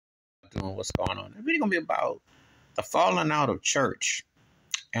on what's going on. It's really going to be about the falling out of church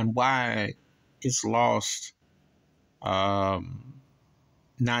and why it's lost, not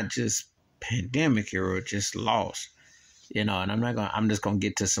just pandemic era, just lost. And I'm just going to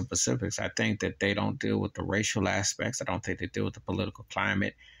get to some specifics. I think that they don't deal with the racial aspects. I don't think they deal with the political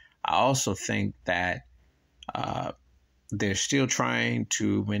climate. I also think that they're still trying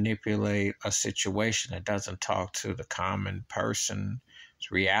to manipulate a situation that doesn't talk to the common person's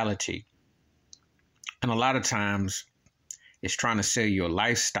reality. And a lot of times it's trying to sell you a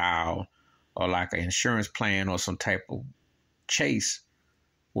lifestyle or like an insurance plan or some type of chase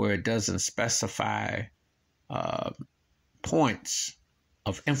where it doesn't specify points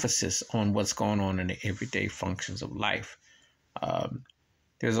of emphasis on what's going on in the everyday functions of life.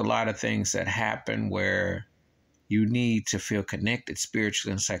 There's a lot of things that happen where you need to feel connected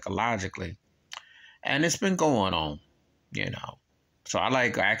spiritually and psychologically. And it's been going on, So I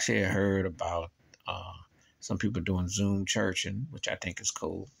actually heard about some people doing Zoom churching, which I think is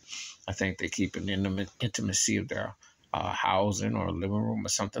cool. I think they keep an intimacy of their housing or living room or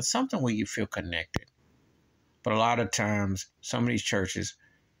something where you feel connected. But a lot of times, some of these churches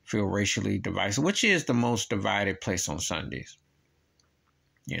feel racially divisive, which is the most divided place on Sundays.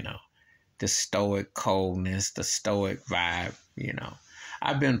 The stoic coldness, the stoic vibe,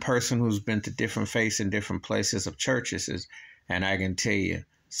 I've been a person who's been to different faiths in different places of churches, and I can tell you,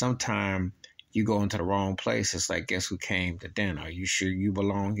 sometimes you go into the wrong place, it's like, guess who came to dinner? Are you sure you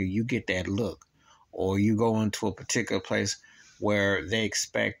belong here? You get that look. Or you go into a particular place where they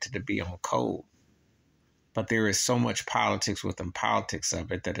expect to be on code. But there is so much politics within politics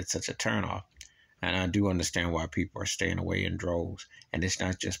of it that it's such a turnoff. And I do understand why people are staying away in droves. And it's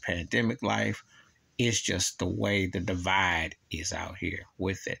not just pandemic life. It's just the way the divide is out here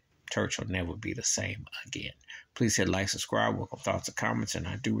with it. Church will never be the same again. Please hit like, subscribe, welcome thoughts and comments. And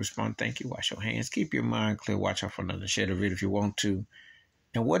I do respond. Thank you. Wash your hands. Keep your mind clear. Watch out for another. Share the video if you want to.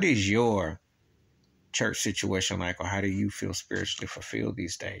 And what is your church situation like? Or how do you feel spiritually fulfilled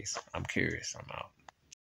these days? I'm curious. I'm out.